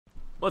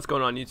What's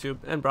going on, YouTube?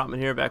 And Brotman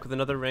here, back with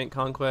another ranked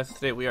Conquest.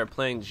 Today we are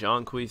playing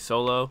Zhong Kui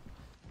solo.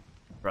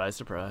 Surprise,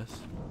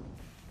 surprise.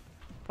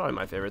 Probably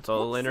my favorite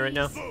solo laner right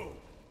now.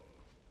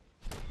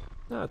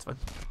 No, that's fine.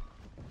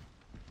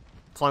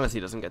 As long as he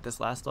doesn't get this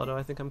last auto,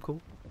 I think I'm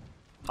cool.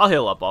 I'll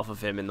heal up off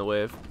of him in the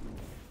wave.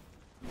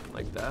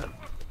 Like that.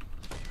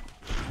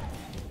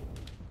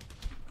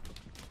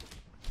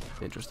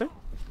 Interesting.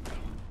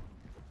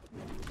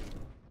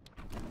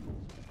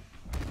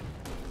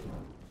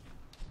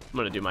 I'm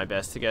gonna do my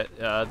best to get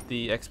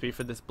the XP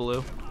for this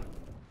blue.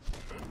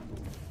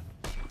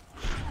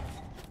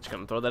 Just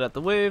gonna throw that at the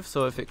wave,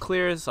 so if it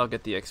clears, I'll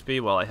get the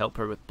XP while I help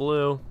her with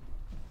blue.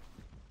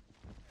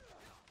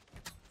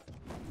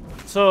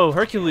 So,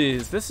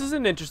 Hercules, this is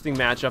an interesting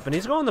matchup, and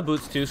he's going the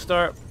boots 2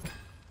 start,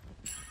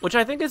 which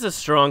I think is a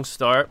strong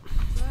start.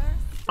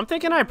 I'm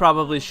thinking I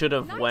probably should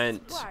have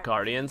went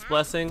Guardian's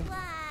Blessing.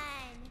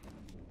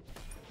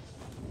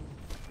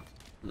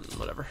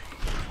 Whatever.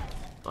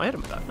 Oh, I hit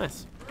him with that.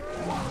 Nice.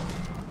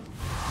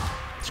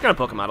 Just gonna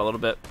poke him out a little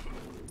bit.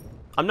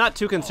 I'm not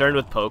too concerned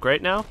with poke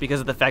right now because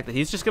of the fact that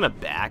he's just gonna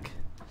back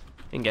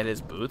and get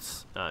his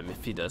boots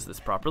if he does this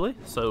properly.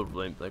 So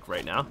like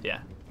right now, yeah,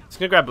 he's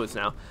gonna grab boots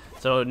now.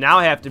 So now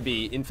I have to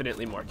be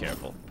infinitely more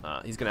careful.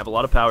 He's gonna have a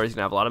lot of power. He's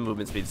gonna have a lot of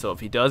movement speed. So if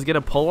he does get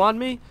a pull on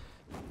me,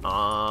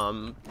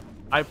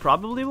 I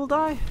probably will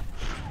die.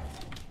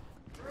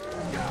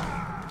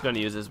 I'm gonna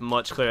use as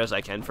much clear as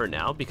I can for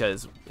now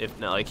because if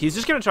not, like he's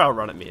just gonna try to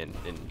run at me and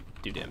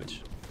do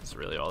damage. That's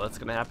really all that's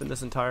gonna happen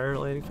this entire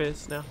laning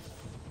phase now,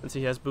 since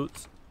he has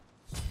boots.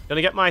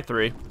 Gonna get my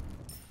 3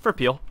 for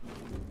peel.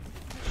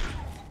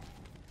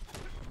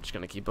 Just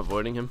gonna keep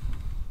avoiding him.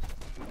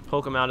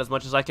 Poke him out as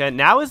much as I can.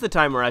 Now is the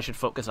time where I should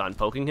focus on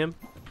poking him.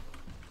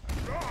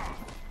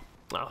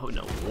 Oh,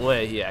 no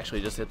way he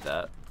actually just hit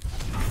that.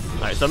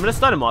 Alright, so I'm gonna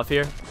stun him off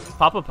here.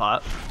 Pop a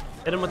pot.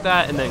 Hit him with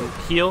that and then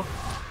heal.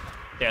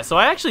 Yeah, so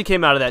I actually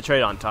came out of that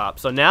trade on top.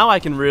 So now I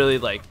can really,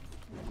 like,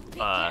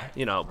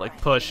 you know,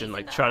 like push and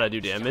like try to do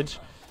damage.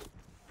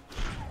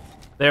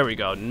 There we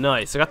go.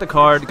 Nice. I got the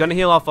card. Gonna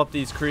heal off up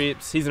these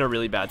creeps. He's in a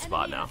really bad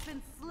spot now.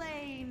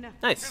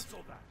 Nice. Is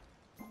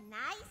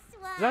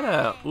that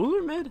a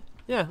Uller mid?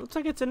 Yeah, looks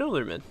like it's an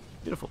Uller mid.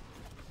 Beautiful.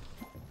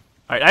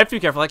 Alright, I have to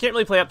be careful. I can't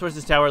really play up towards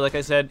this tower. Like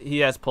I said, he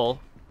has pull.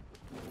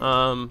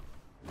 Yeah,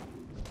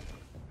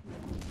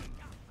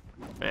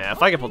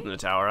 if I get pulled in the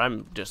tower,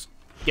 I'm just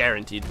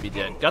guaranteed to be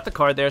dead. Got the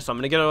card there, so I'm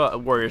gonna get a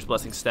Warrior's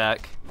Blessing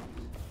stack.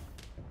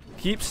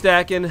 Keep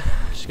stacking.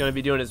 Just gonna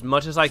be doing as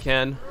much as I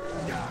can.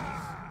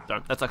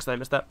 Darn, that sucks that I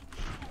missed that.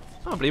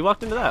 Oh, but he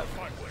walked into that.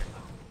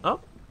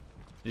 Oh,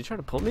 did he try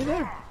to pull me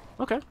there?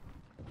 Okay,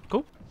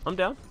 cool. I'm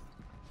down.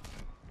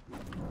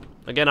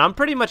 Again, I'm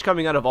pretty much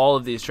coming out of all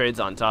of these trades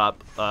on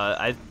top.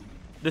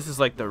 This is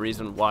like the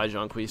reason why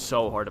Zhong Kui is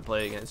so hard to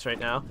play against right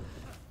now.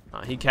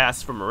 He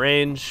casts from a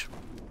range.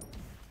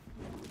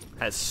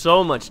 Has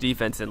so much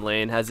defense in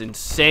lane. Has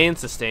insane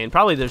sustain.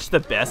 Probably just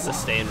the best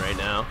sustain right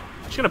now.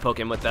 Just gonna poke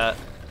him with that.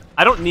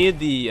 I don't need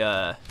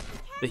the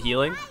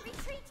healing.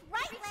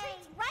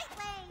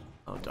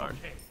 Oh darn!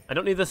 I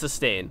don't need the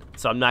sustain,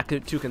 so I'm not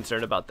too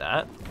concerned about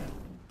that.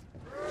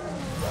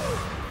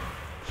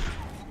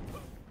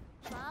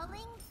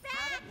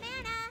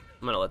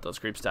 I'm gonna let those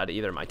creeps die to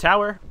either my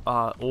tower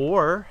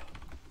or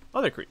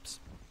other creeps,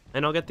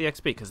 and I'll get the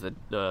XP because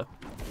the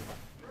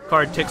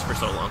card ticks for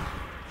so long.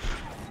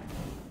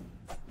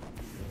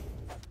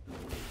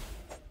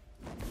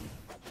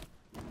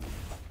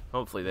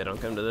 Hopefully they don't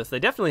come to this. They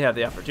definitely have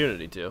the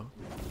opportunity to.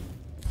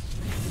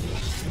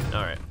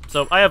 Alright,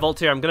 so I have ult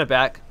here. I'm going to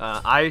back.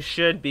 I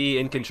should be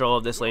in control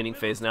of this laning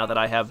phase now that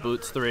I have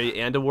Boots 3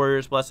 and a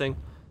Warrior's Blessing.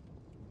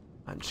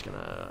 I'm just going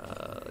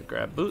to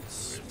grab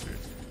Boots.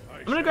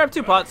 I'm going to grab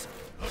 2 pots.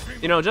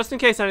 You know, just in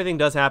case anything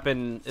does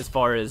happen as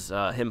far as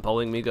him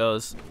pulling me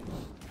goes.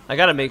 I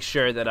got to make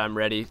sure that I'm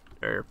ready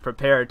or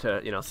prepared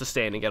to, you know,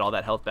 sustain and get all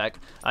that health back.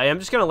 I am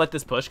just going to let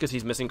this push because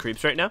he's missing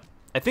creeps right now.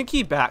 I think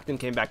he backed and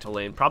came back to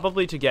lane,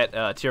 probably to get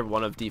tier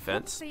 1 of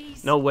defense.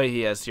 No way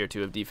he has tier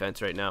 2 of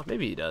defense right now.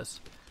 Maybe he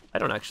does. I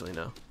don't actually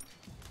know.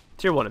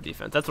 Tier 1 of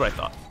defense, that's what I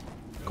thought.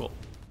 Cool.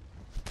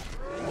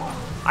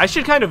 I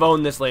should kind of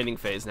own this laning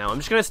phase now. I'm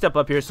just going to step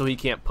up here so he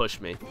can't push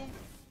me.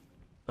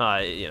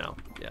 You know,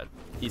 yeah,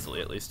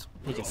 easily at least.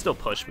 He can still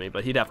push me,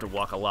 but he'd have to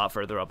walk a lot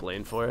further up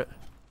lane for it.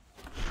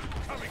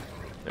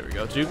 There we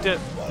go, juked it.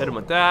 Hit him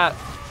with that.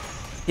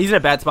 He's in a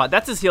bad spot.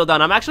 That's his heal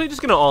down. I'm actually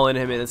just going to all-in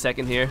him in a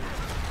second here.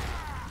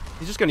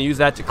 He's just going to use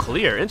that to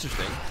clear.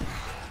 Interesting.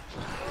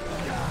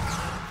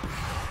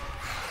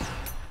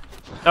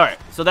 Alright,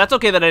 so that's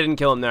okay that I didn't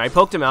kill him there. I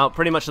poked him out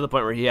pretty much to the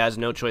point where he has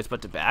no choice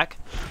but to back.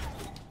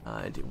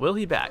 Will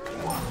he back?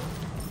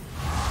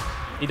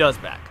 He does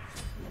back.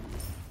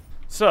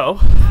 So,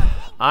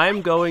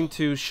 I'm going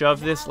to shove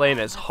this lane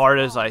as hard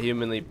as I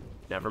humanly...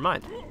 Never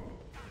mind.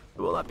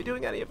 I will not be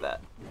doing any of that.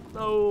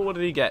 Oh, what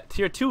did he get?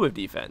 Tier 2 of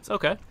defense.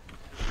 Okay.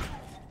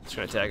 Just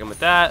going to tag him with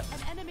that.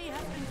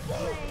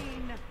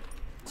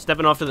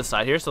 Stepping off to the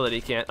side here so that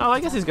he can't... Oh, I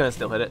guess he's going to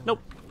still hit it.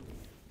 Nope.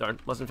 Darn,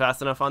 wasn't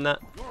fast enough on that.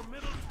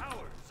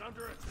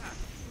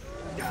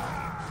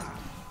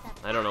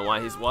 I don't know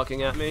why he's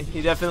walking at me.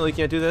 He definitely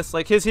can't do this.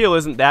 Like, his heal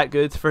isn't that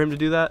good for him to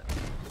do that.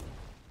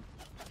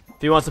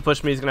 If he wants to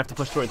push me, he's gonna have to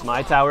push towards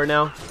my tower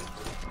now.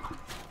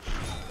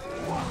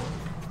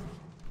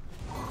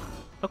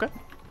 Okay.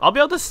 I'll be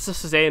able to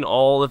sustain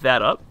all of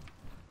that up.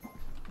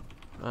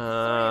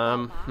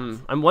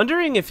 I'm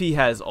wondering if he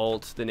has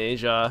ult, the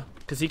Denasia,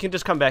 because he can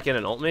just come back in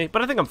and ult me,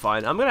 but I think I'm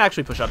fine. I'm gonna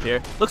actually push up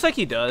here. Looks like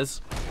he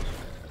does.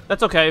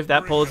 That's okay if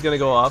that pull is gonna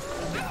go off.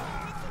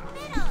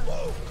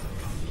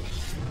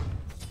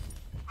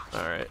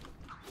 Alright.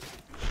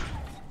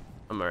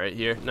 I'm alright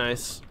here.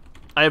 Nice.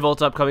 I have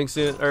ult up coming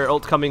soon, or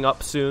ult coming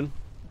up soon.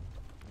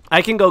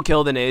 I can go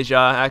kill the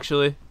Denasia,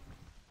 actually.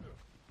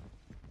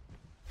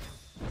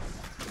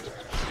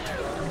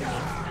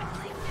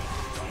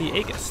 He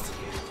Aegis.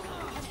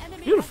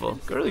 Beautiful.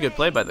 Really good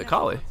play by the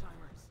Kali.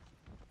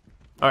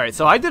 Alright,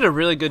 so I did a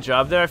really good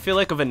job there, I feel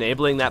like, of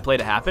enabling that play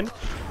to happen.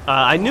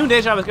 I knew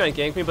Deja was going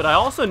to gank me, but I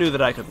also knew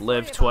that I could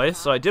live twice,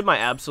 so I did my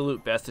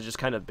absolute best to just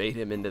kind of bait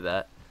him into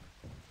that.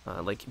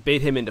 Like,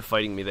 bait him into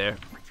fighting me there.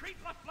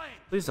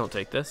 Please don't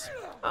take this.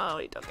 Oh,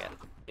 he took it.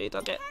 He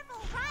took it.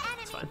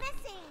 It's fine.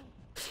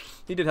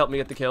 He did help me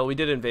get the kill. We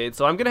did invade,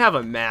 so I'm going to have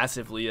a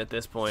massive lead at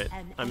this point.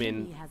 I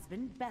mean,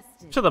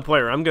 to the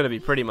point where I'm going to be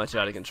pretty much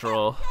out of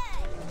control.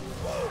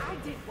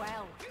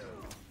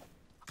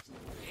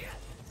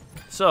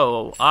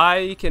 So,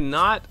 I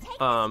cannot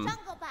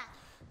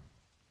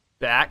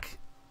back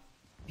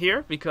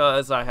here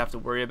because I have to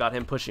worry about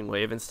him pushing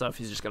wave and stuff.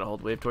 He's just going to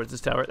hold wave towards his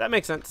tower. That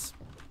makes sense.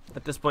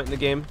 At this point in the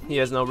game, he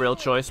has no real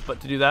choice but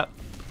to do that.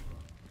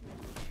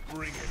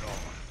 What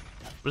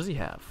does he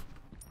have?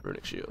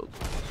 Runic shield.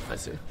 I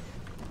see.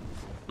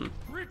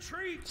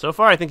 So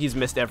far, I think he's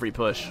missed every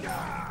push.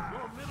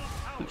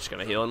 I'm just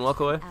going to heal and walk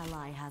away.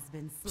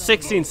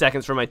 16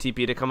 seconds for my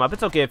TP to come up.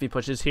 It's okay if he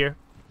pushes here.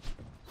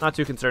 Not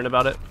too concerned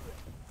about it.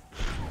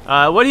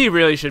 What he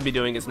really should be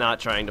doing is not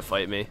trying to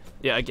fight me.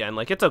 Yeah, again,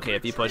 like, it's okay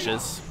if he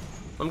pushes.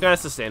 I'm going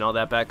to sustain all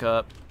that back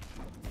up.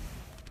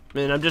 I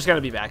mean, I'm just going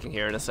to be backing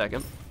here in a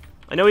second.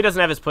 I know he doesn't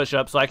have his push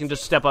up, so I can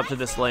just step up to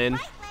this lane.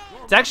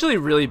 It's actually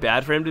really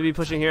bad for him to be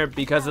pushing here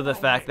because of the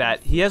fact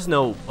that he has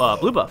no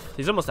blue buff.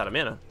 He's almost out of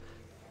mana.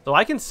 So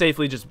I can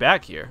safely just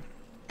back here.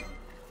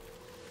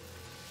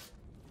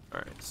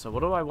 Alright, so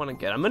what do I want to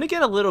get? I'm going to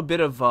get a little bit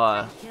of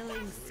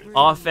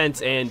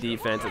offense and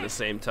defense at the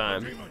same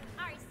time.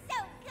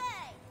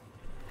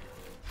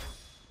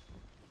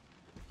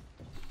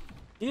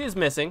 He is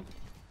missing.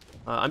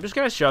 I'm just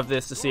going to shove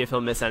this to see if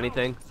he'll miss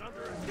anything.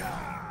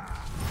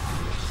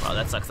 Wow,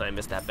 that sucks that I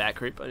missed that back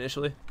creep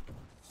initially.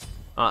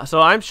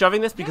 So I'm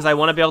shoving this because I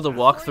want to be able to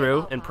walk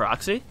through and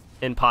proxy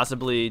and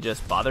possibly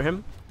just bother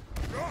him.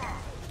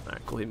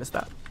 Alright, cool, he missed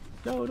that.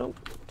 No, don't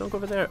go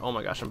over there. Oh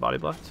my gosh, I'm body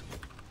blocked.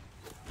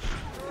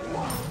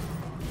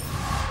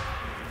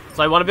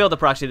 So I want to be able to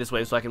proxy this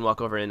wave so I can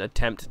walk over and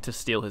attempt to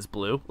steal his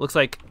blue. Looks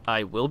like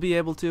I will be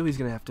able to. He's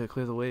going to have to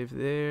clear the wave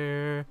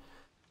there.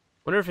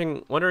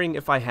 Wondering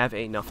if I have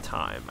enough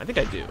time. I think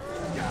I do.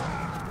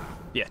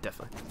 Yeah,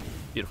 definitely.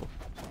 Beautiful.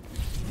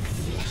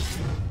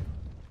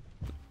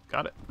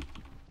 Got it.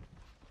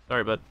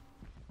 Sorry, bud.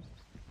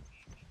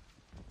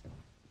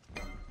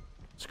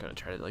 Just gonna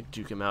try to, like,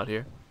 juke him out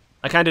here.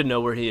 I kind of know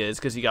where he is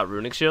because he got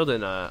Runic Shield,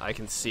 and I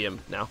can see him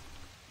now.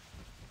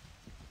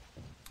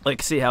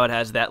 Like, see how it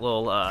has that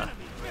little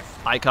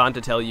icon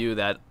to tell you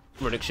that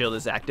Runic Shield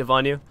is active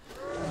on you?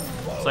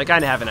 So I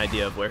kind of have an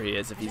idea of where he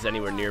is if he's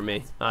anywhere near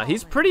me.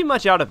 He's pretty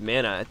much out of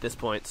mana at this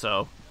point,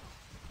 so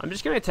I'm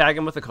just going to tag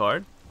him with a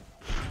card.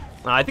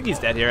 I think he's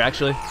dead here,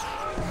 actually.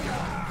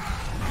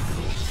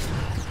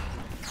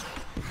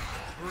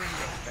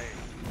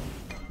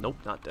 Nope,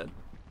 not dead.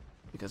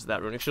 Because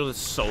that Runic Shield is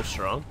so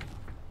strong.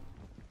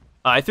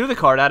 I threw the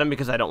card at him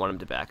because I don't want him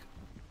to back.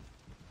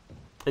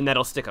 And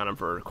that'll stick on him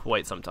for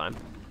quite some time.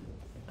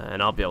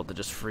 And I'll be able to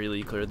just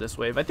freely clear this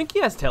wave. I think he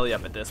has Telly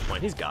up at this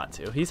point. He's got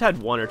to. He's had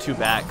 1 or 2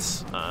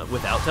 backs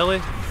without Telly.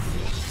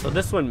 So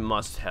this one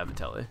must have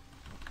Telly.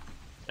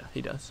 Yeah,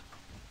 he does.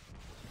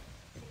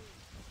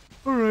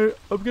 Alright,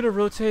 I'm going to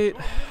rotate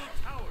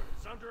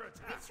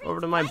over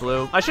to my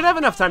blue. I should have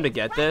enough time to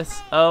get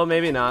this. Oh,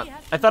 maybe not.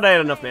 I thought I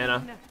had enough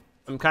mana.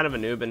 I'm kind of a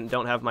noob and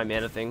don't have my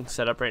mana thing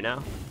set up right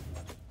now.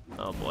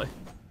 Oh boy.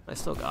 I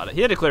still got it.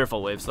 He had to clear a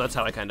full wave, so that's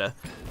how I kind of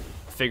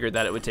figured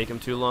that it would take him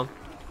too long.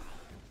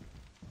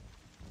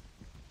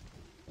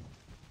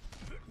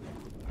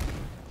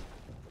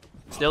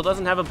 Still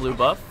doesn't have a blue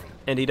buff,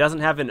 and he doesn't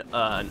have an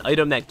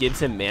item that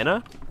gives him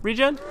mana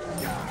regen.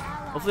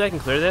 Hopefully I can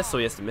clear this so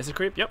he has to miss a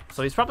creep. Yep,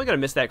 so he's probably going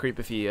to miss that creep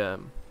if he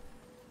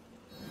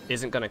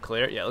isn't going to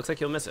clear it. Yeah, it looks like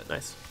he'll miss it.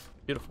 Nice.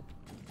 Beautiful.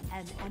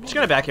 Just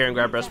going to back here and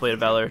grab Breastplate of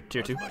Valor,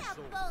 tier 2.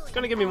 It's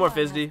going to give me more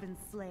Fizzy.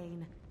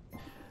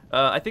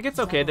 I think it's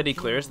okay that he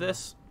clears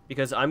this,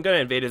 because I'm going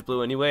to invade his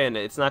blue anyway, and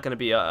it's not going to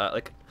be,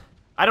 like,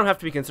 I don't have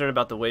to be concerned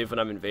about the wave when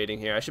I'm invading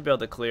here. I should be able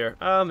to clear.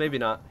 Maybe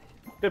not.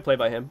 Good play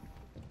by him.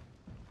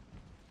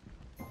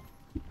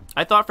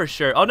 I thought for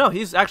sure. Oh, no,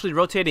 he's actually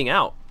rotating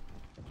out.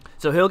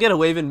 So he'll get a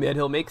wave in mid.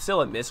 He'll make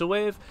Scylla miss a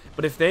wave.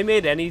 But if they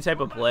made any type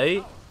of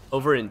play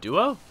over in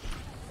duo,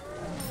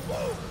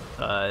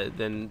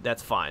 then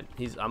that's fine.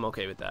 I'm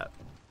okay with that.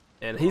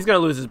 And he's gonna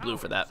lose his blue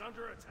for that.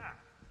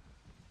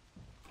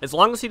 As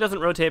long as he doesn't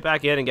rotate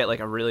back in and get like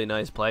a really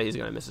nice play, he's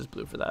gonna miss his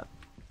blue for that.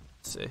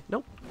 Let's see.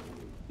 Nope.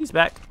 He's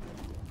back.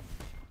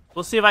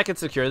 We'll see if I can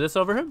secure this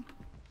over him.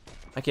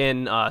 I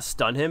can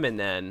stun him and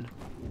then...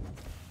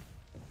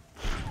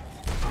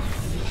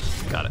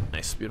 Got it.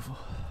 Nice. Beautiful.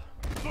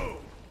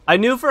 I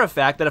knew for a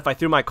fact that if I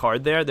threw my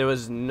card there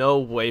was no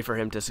way for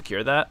him to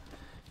secure that.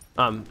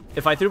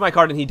 If I threw my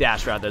card and he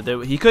dashed,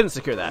 rather, he couldn't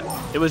secure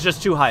that. It was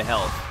just too high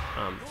health,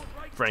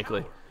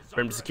 frankly,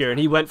 for him to secure. And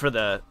he went for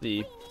the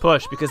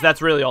push because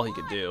that's really all he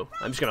could do.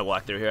 I'm just going to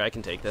walk through here. I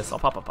can take this. I'll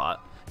pop a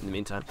pot in the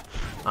meantime.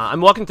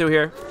 I'm walking through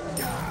here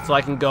so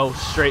I can go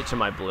straight to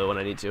my blue when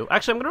I need to.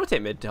 Actually, I'm going to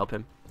rotate mid to help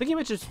him. I think he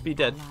might just be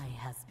dead.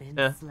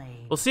 Yeah.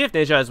 We'll see if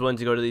Neja is willing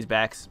to go to these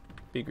backs.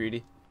 Be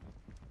greedy.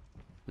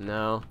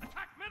 No.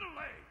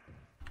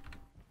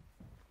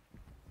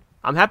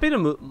 I'm happy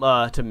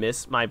to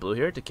miss my blue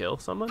here to kill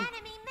someone.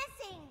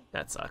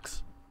 That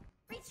sucks.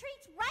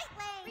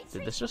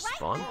 Did this just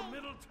spawn?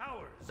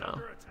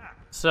 No.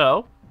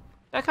 So,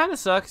 that kind of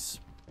sucks.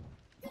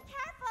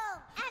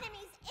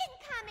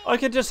 I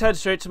could just head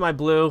straight to my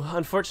blue.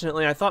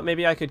 Unfortunately, I thought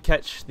maybe I could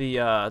catch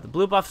the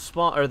blue buff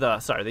spawn, or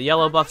the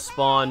yellow buff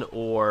spawn,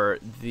 or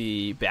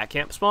the back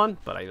camp spawn,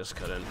 but I just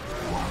couldn't.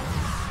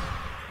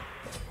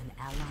 An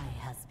ally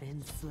has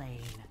been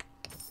slain.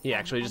 He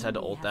actually just had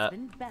to ult that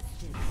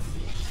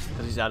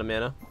because he's out of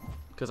mana.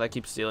 Because I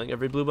keep stealing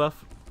every blue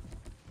buff.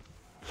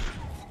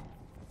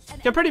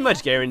 You can pretty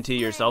much guarantee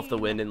yourself the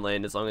win in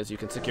lane as long as you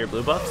can secure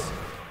blue buffs.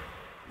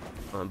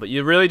 But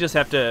you really just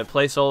have to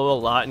play solo a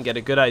lot and get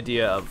a good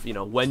idea of, you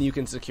know, when you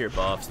can secure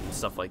buffs and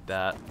stuff like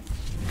that.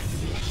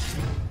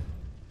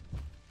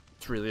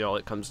 It's really all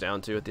it comes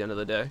down to at the end of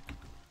the day.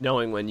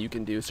 Knowing when you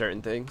can do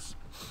certain things.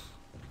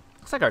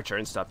 Looks like our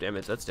turn stop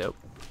damage. That's dope.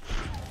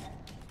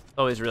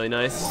 Always really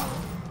nice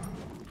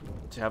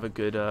to have a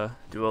good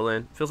duo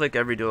lane. Feels like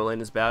every duo lane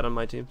is bad on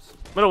my teams.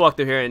 I'm gonna walk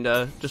through here and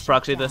just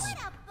proxy this.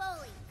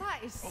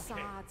 That is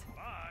sad.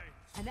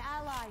 An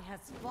ally has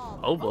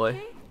fallen. Oh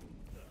boy.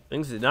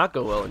 Things did not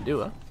go well in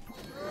duo.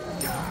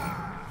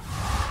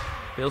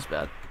 Feels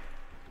bad.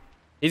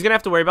 He's gonna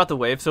have to worry about the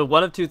wave. So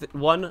one of two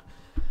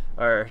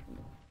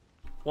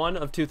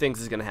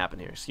things is gonna happen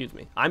here. Excuse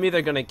me. I'm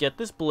either gonna get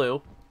this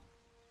blue,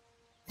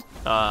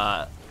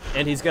 and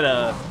he's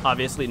gonna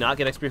obviously not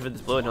get XP for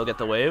this blue, and he'll get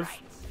the wave,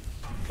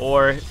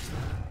 or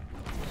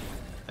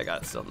I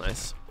got it still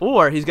nice.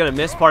 Or he's gonna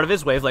miss part of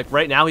his wave. Like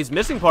right now, he's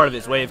missing part of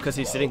his wave because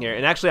he's sitting here.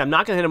 And actually, I'm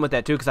not gonna hit him with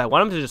that too because I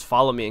want him to just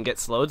follow me and get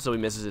slowed so he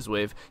misses his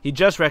wave. He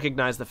just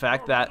recognized the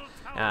fact that,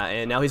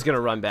 and now he's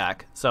gonna run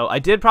back. So I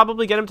did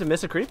probably get him to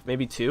miss a creep,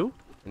 maybe two.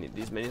 I need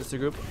these minions to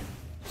group.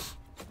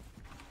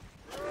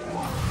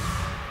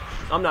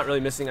 I'm not really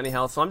missing any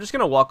health, so I'm just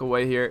gonna walk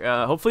away here.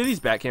 Hopefully these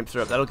back camps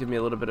are up. That'll give me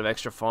a little bit of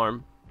extra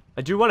farm.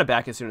 I do want to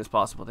back as soon as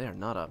possible. They are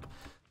not up,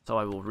 so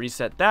I will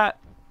reset that.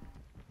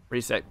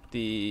 Reset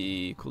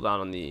the cooldown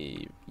on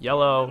the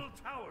yellow,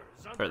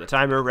 or the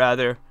timer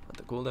rather, not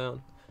the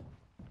cooldown.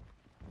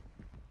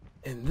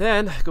 And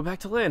then go back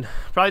to lane.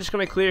 Probably just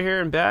gonna clear here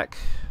and back.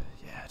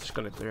 Yeah, just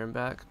gonna clear and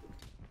back.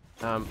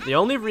 The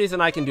only reason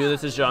I can do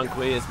this as Zhong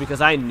Kui is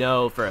because I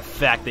know for a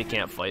fact they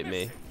can't fight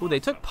me. Ooh, they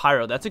took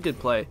Pyro. That's a good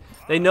play.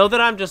 They know that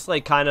I'm just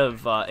like kind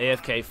of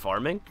AFK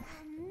farming,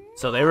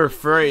 so they were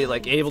free,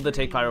 like able to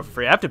take Pyro for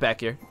free. I have to back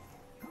here.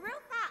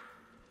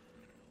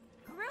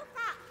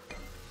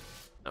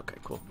 Okay,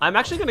 cool. I'm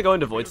actually going to go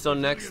into Voidstone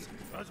next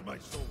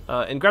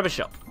and grab a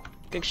shell.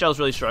 I think shell's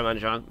really strong on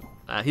Zhong.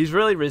 He's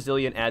really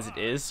resilient as it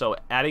is, so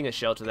adding a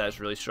shell to that is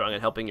really strong and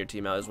helping your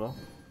team out as well.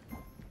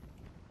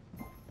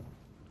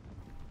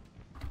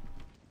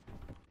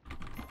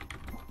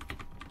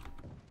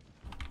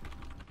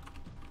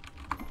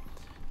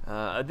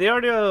 The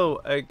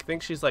Ardo, I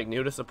think she's like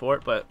new to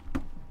support, but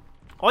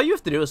all you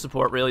have to do as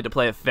support really to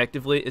play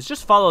effectively is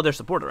just follow their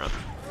support around.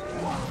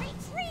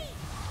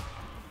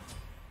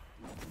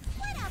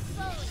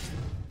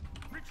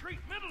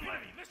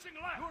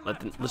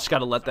 Just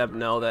gotta let them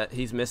know that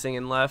he's missing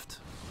in left.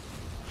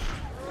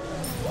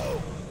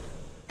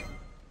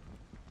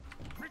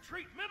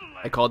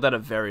 I called that a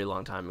very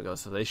long time ago,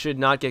 so they should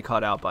not get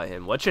caught out by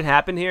him. What should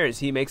happen here is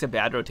he makes a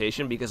bad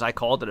rotation because I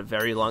called it a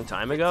very long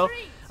time ago,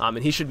 and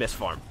he should miss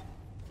farm.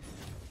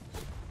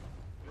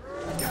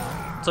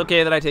 It's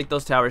okay that I take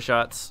those tower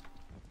shots.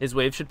 His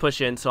wave should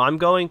push in, so I'm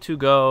going to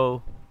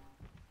go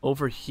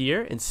over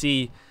here and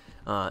see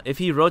if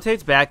he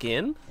rotates back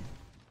in.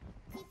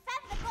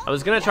 I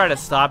was gonna try to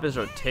stop his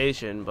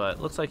rotation, but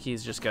looks like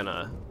he's just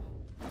gonna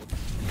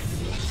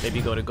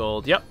maybe go to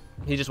gold. Yep,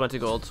 he just went to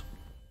gold.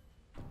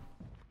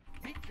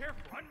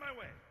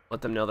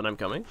 Let them know that I'm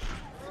coming.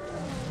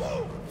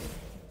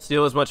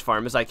 Steal as much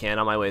farm as I can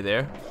on my way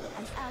there.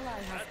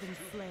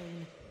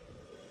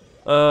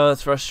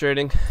 That's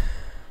frustrating.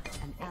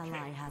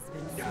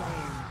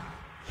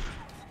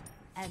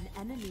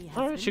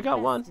 Alright, she got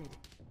one.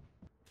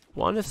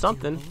 One is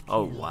something.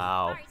 Oh,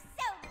 wow.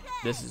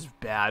 This is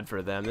bad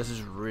for them. This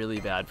is really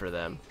bad for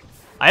them.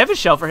 I have a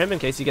shell for him in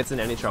case he gets in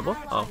any trouble.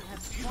 Oh.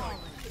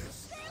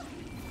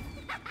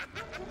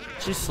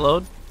 She's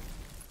slowed.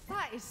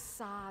 That is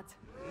sad.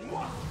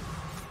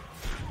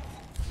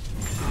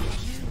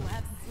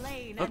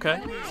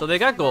 Okay, so they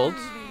got gold,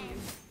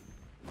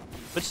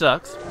 which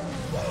sucks.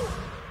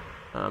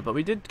 But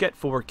we did get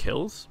 4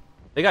 kills.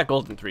 They got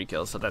gold and 3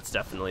 kills, so that's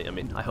definitely, I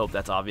mean, I hope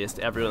that's obvious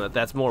to everyone that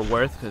that's more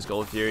worth, because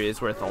Gold Fury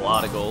is worth a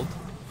lot of gold.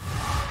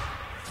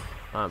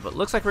 But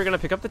looks like we're going to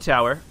pick up the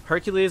tower.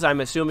 Hercules,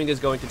 I'm assuming, is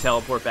going to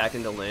teleport back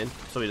into lane,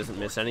 so he doesn't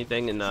miss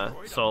anything in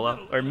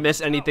solo, or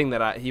miss anything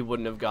that he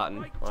wouldn't have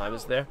gotten while I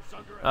was there.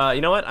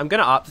 You know what? I'm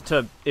going to opt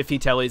to, if he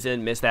tellies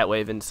in, miss that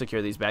wave and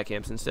secure these back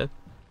camps instead.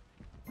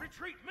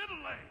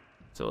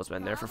 Zillow's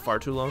been there for far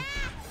too long.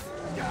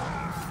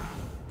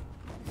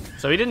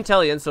 So he didn't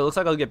telly in, so it looks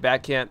like I'll get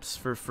back camps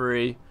for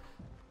free.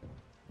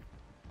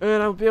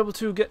 And I'll be able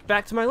to get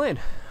back to my lane.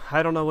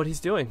 I don't know what he's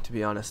doing, to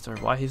be honest, or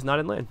why he's not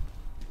in lane.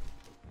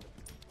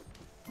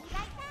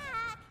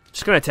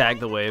 Just gonna tag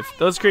the wave.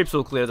 Those creeps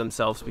will clear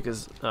themselves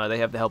because they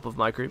have the help of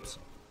my creeps.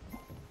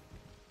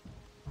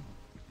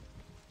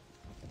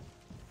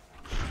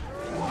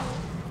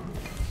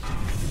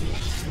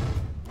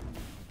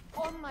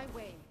 On my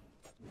way.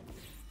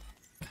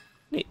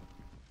 Neat.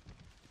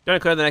 Gonna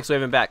clear the next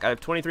wave and back. I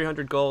have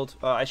 2,300 gold.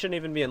 I shouldn't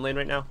even be in lane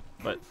right now,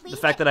 but the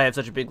fact that I have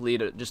such a big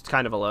lead, it just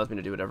kind of allows me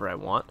to do whatever I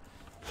want.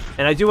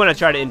 And I do want to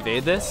try to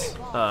invade this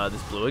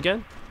blue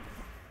again.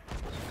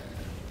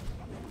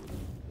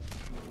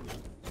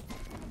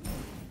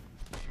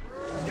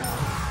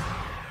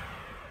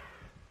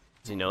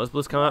 Does he know his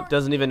blue's coming up?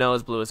 Doesn't even know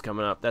his blue is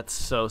coming up. That's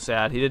so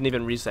sad. He didn't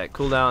even reset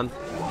cooldown.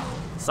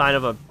 Sign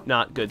of a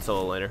not good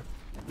solo laner,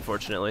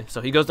 unfortunately.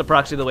 So he goes to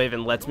proxy the wave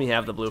and lets me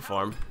have the blue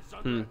farm.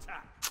 Not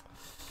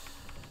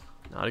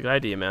a good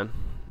idea, man.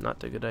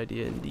 Not a good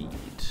idea indeed.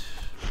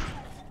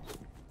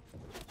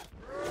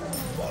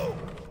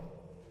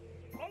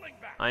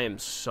 I am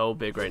so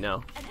big right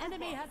now. An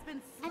enemy has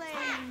been slain.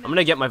 I'm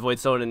gonna get my Void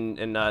Stone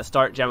and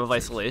start Gem of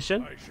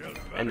Isolation,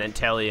 and then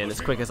telly in as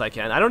quick as I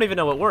can. I don't even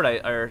know what word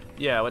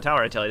what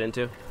tower I tellied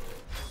into.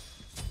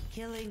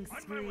 Killing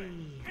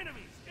spree.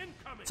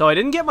 So I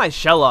didn't get my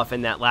shell off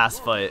in that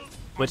last fight,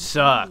 which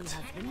sucked.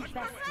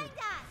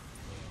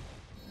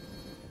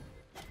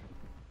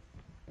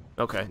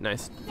 Okay,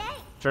 nice.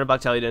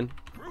 Turnabout tellied in.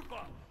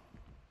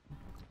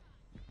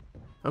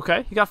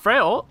 Okay, you got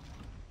Freya ult.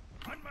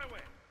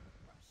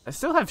 I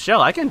still have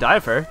shell. I can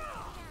dive her.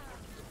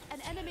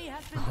 An enemy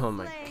has been Oh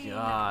my slain.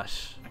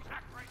 gosh.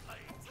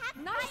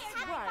 Nice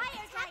work.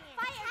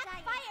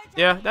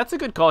 Yeah, that's a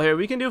good call here.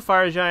 We can do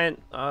Fire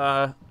Giant,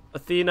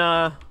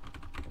 Athena,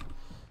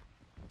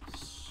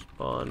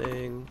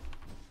 spawning.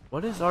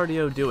 What is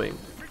RDO doing?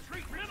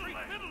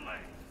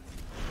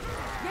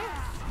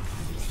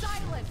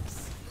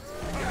 Silence.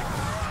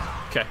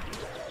 Okay.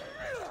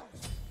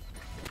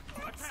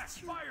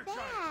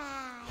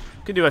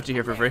 Could do FG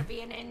here for free.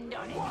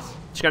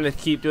 Just gonna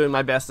keep doing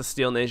my best to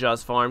steal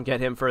Neja's farm, get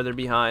him further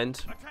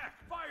behind.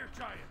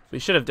 We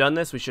should have done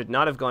this. We should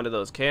not have gone to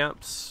those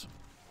camps.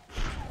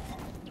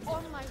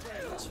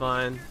 It's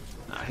fine.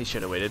 He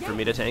should have waited for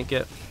me to tank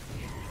it.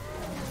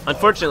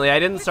 Unfortunately, I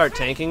didn't start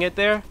tanking it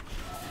there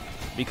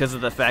because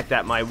of the fact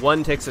that my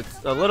 1 takes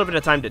a little bit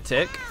of time to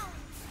tick.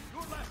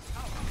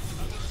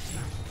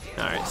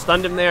 Alright,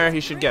 stunned him there. He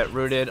should get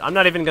rooted. I'm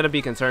not even going to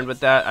be concerned with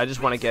that. I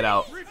just want to get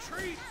out.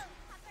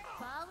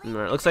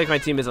 Alright, looks like my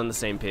team is on the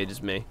same page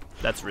as me.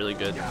 That's really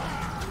good.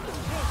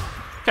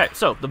 Okay,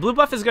 so the blue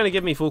buff is going to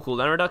give me full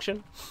cooldown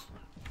reduction.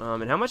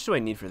 And how much do I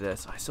need for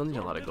this? I still need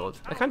a lot of gold.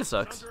 That kind of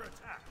sucks.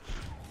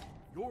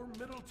 Your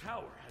middle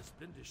tower has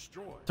been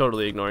destroyed.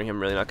 Totally ignoring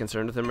him. Really not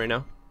concerned with him right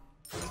now.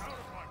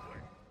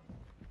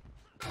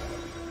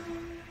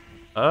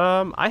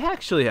 I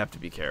actually have to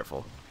be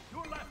careful.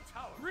 Your left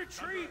tower.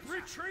 Retreat!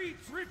 Retreat!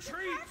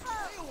 Retreat!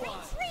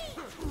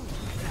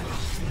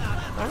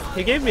 Right,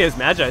 he gave me his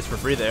Magi's for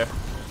free there.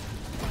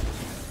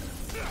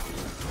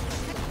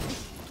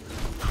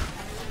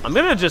 I'm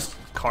gonna just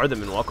card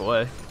them and walk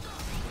away.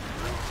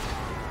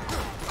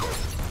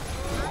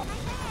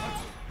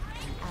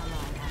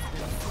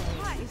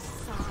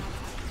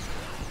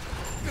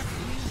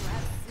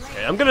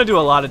 Okay, I'm gonna do a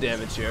lot of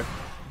damage here.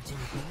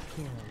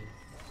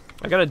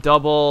 I gotta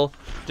double.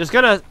 Just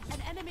gonna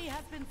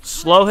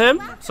slow him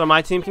so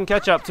my team can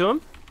catch up to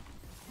him.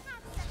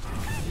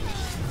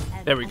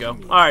 There we go.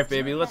 Alright,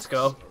 baby, let's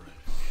go.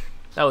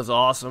 That was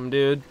awesome,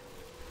 dude.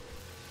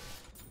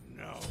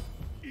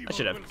 I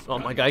should have. Oh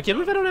my god, I can't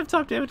believe I don't have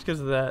top damage because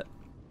of that.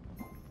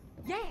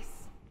 Yes.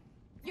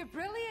 You're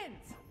brilliant.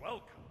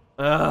 Welcome.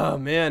 Oh,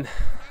 man.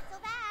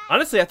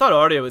 Honestly, I thought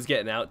Audio was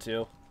getting out,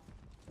 too.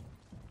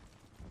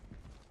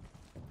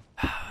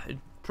 It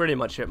pretty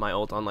much hit my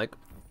ult on, like,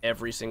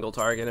 every single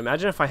target.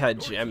 Imagine if I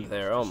had Gem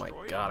there. Oh my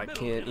god, I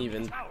can't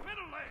even.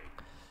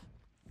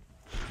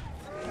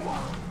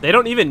 They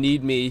don't even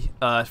need me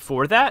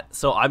for that,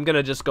 so I'm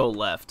gonna just go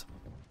left.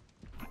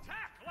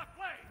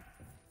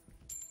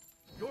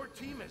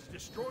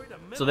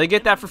 So they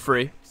get that for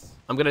free.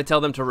 I'm gonna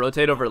tell them to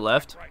rotate over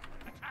left.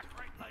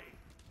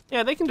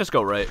 Yeah, they can just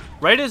go right.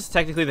 Right is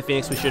technically the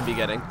Phoenix we should be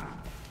getting.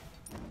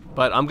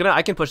 But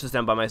I can push this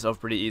down by myself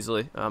pretty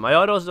easily. My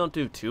autos don't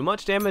do too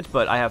much damage,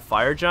 but I have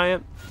Fire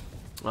Giant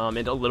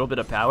and a little bit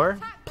of power,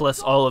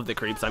 plus all of the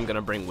creeps I'm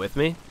gonna bring with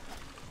me.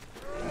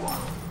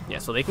 Yeah,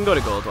 so they can go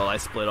to gold while I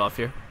split off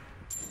here.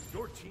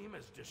 Your team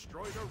has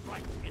destroyed a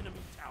right enemy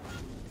tower.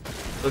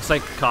 Looks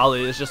like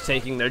Kali is just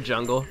taking their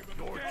jungle.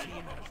 Your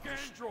team has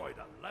destroyed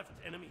a left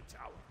enemy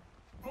tower.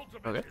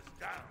 Ultimate Okay. is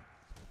down.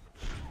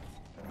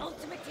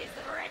 Ultimate is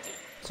ready.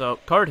 So,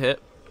 card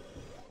hit.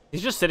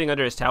 He's just sitting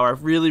under his tower. I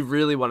really,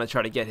 really want to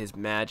try to get his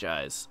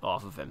Magi's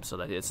off of him so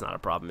that it's not a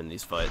problem in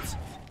these fights.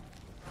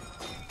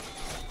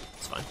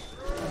 It's fine.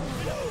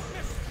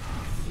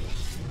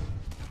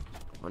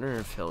 Wonder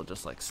if he'll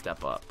just, like,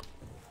 step up.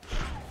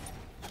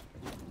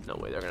 No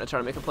way they're going to try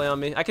to make a play on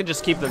me. I can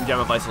just keep them Gem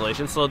of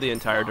Isolation slow the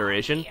entire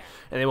duration,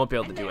 and they won't be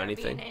able to do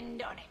anything.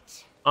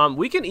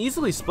 We can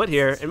easily split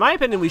here. In my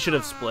opinion, we should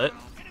have split.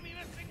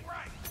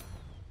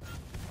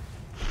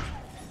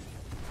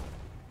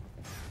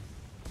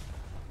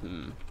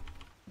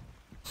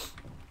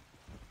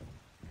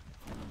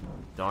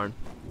 Darn.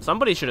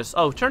 Somebody should have...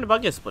 Oh, turn to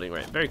bug is splitting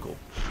right. Very cool.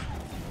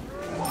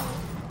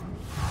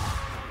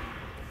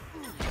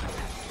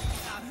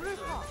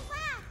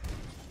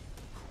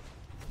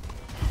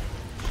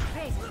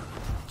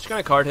 Just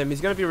gonna card him.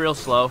 He's gonna be real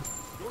slow.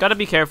 Gotta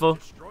be careful.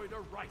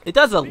 It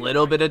does a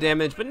little bit of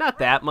damage, but not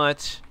that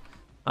much.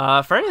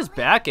 Fred is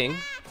backing.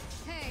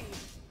 Hey,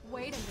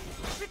 wait a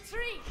minute.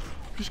 Retreat.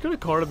 Just gonna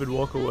card him and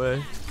walk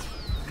away.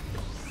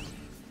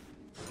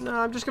 No,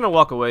 I'm just gonna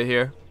walk away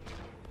here.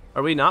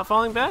 Are we not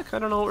falling back? I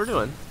don't know what we're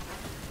doing.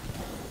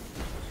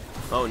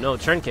 Oh no,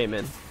 Churn came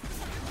in.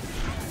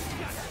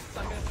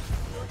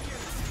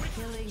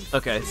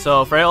 Okay,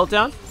 so Freya ult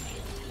down.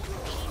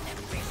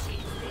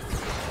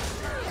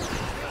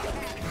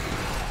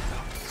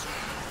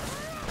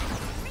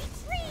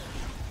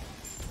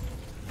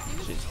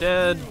 She's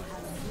dead.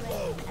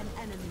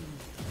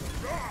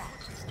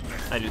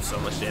 I do so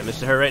much damage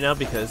to her right now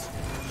because...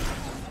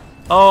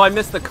 Oh, I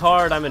missed the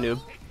card. I'm a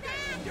noob.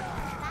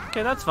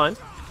 Okay, that's fine.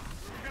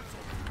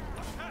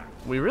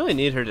 We really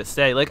need her to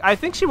stay. Like, I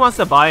think she wants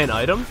to buy an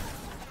item,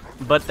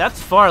 but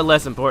that's far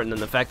less important than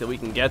the fact that we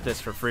can get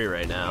this for free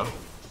right now.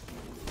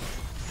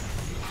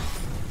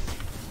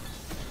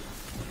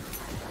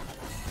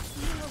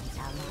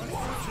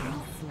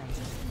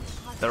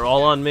 They're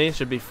all on me.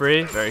 Should be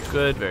free. Very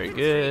good, very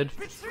good.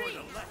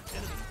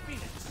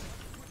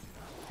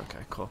 Okay,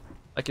 cool.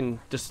 I can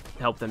just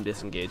help them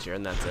disengage here,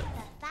 and that's it.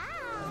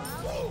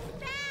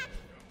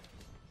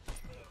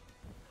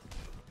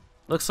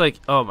 Looks like,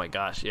 oh my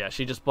gosh, yeah,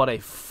 she just bought a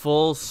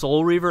full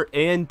Soul Reaver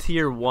and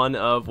tier 1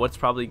 of what's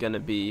probably going to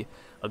be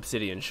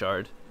Obsidian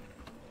Shard.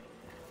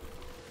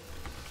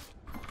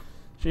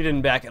 She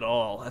didn't back at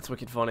all. That's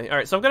wicked funny.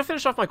 Alright, so I'm going to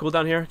finish off my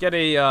cooldown here. Get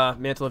a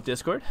Mantle of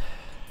Discord.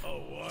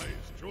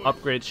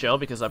 Upgrade Shell,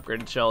 because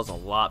upgraded Shell is a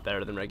lot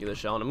better than regular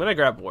Shell. And I'm going to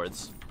grab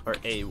wards, or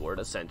a ward,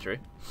 a sentry.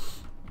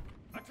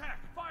 Attack,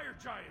 Fire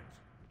Giant!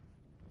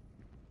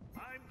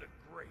 I'm the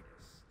greatest.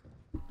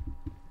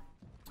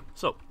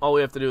 So, all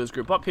we have to do is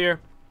group up here.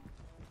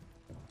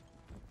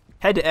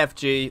 Head to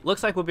FG.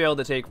 Looks like we'll be able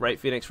to take Right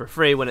Phoenix for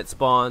free when it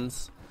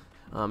spawns.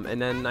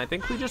 And then I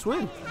think we just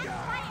win.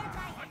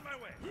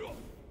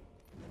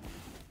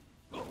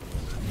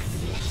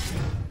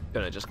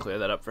 Gonna just clear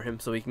that up for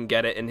him so he can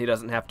get it and he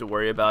doesn't have to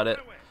worry about it.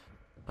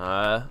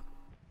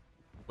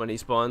 When he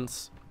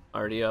spawns,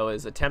 RDO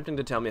is attempting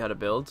to tell me how to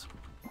build.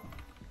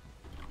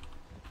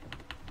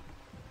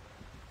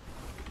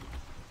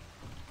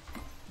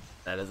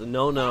 That is a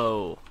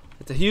no-no.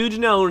 It's a huge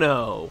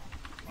no-no.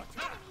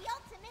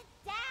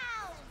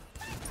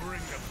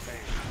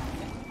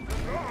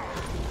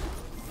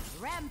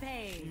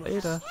 Rampage.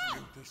 Later.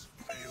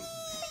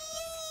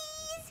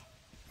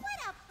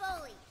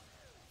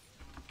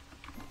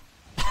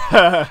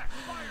 I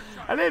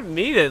didn't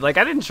mean it. Like,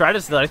 I didn't try to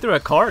steal it. I threw a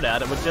card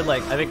at it, which did,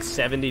 like, I think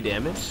 70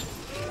 damage.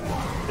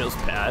 Feels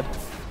bad.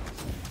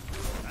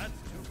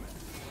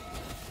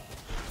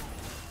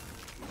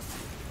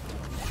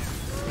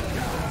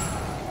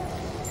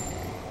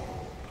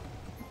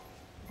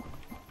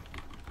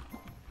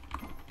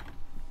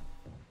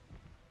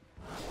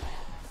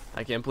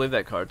 I can't believe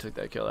that card took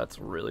that kill. That's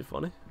really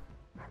funny.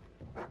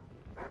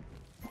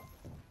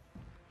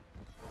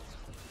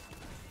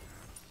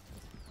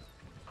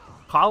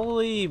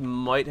 Probably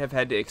might have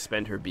had to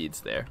expend her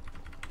beads there.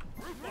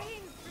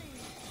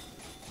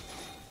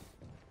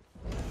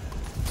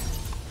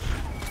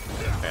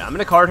 Okay, I'm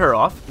gonna card her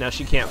off. Now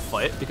she can't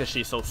fight because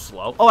she's so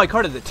slow. Oh, I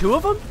carded the two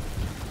of them?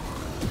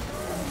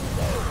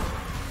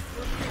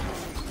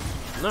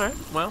 Alright,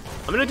 well,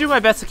 I'm gonna do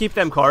my best to keep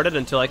them carded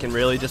until I can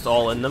really just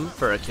all in them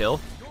for a kill.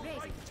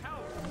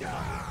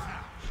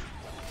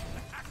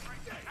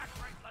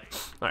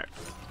 Alright.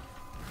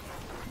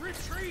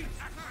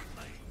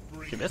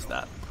 She missed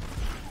that.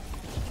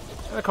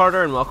 I'm gonna card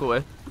her and walk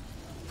away.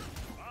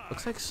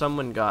 Looks like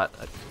someone got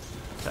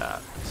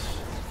attacked.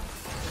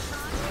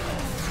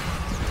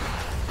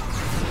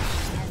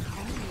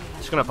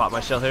 Just gonna pop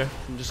my shell here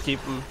and just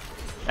keep them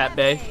at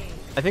bay.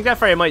 I think that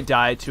Freya might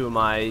die to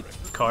my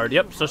card.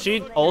 Yep, so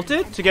she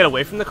ulted to get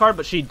away from the card,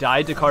 but she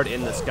died to card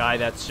in this guy.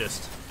 That's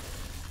just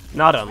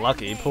not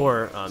unlucky.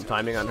 Poor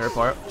timing on her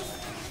part.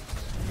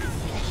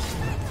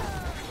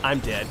 I'm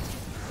dead.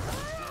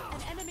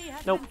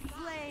 Nope.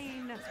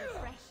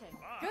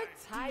 Good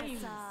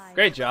times.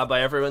 Great job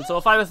by everyone. So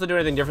if I was to do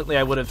anything differently,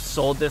 I would have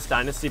sold this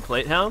Dynasty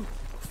Plate Helm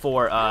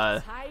for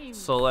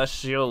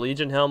Celestial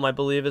Legion Helm, I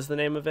believe is the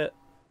name of it.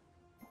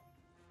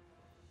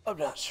 I'm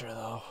not sure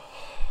though.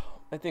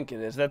 I think it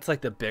is. That's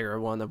like the bigger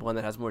one, the one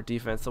that has more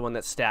defense, the one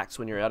that stacks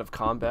when you're out of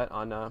combat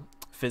on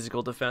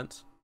physical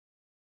defense.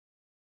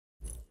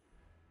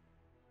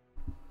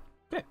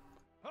 Okay.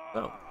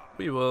 So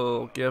we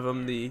will give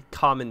them the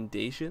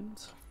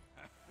commendations.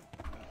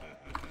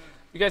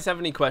 If you guys have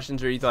any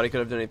questions or you thought I could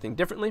have done anything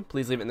differently,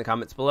 please leave it in the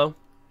comments below.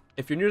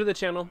 If you're new to the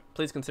channel,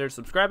 please consider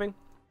subscribing.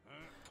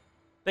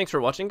 Thanks for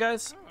watching,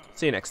 guys.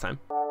 See you next time.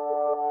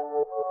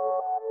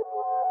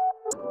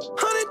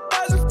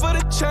 100,000 for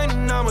the chain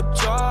and I'm a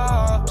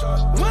job.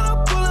 When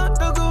I pull out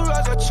the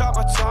garage, I chop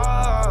my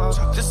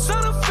top. Just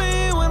on a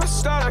fiend when I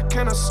start, I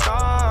cannot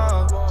stop.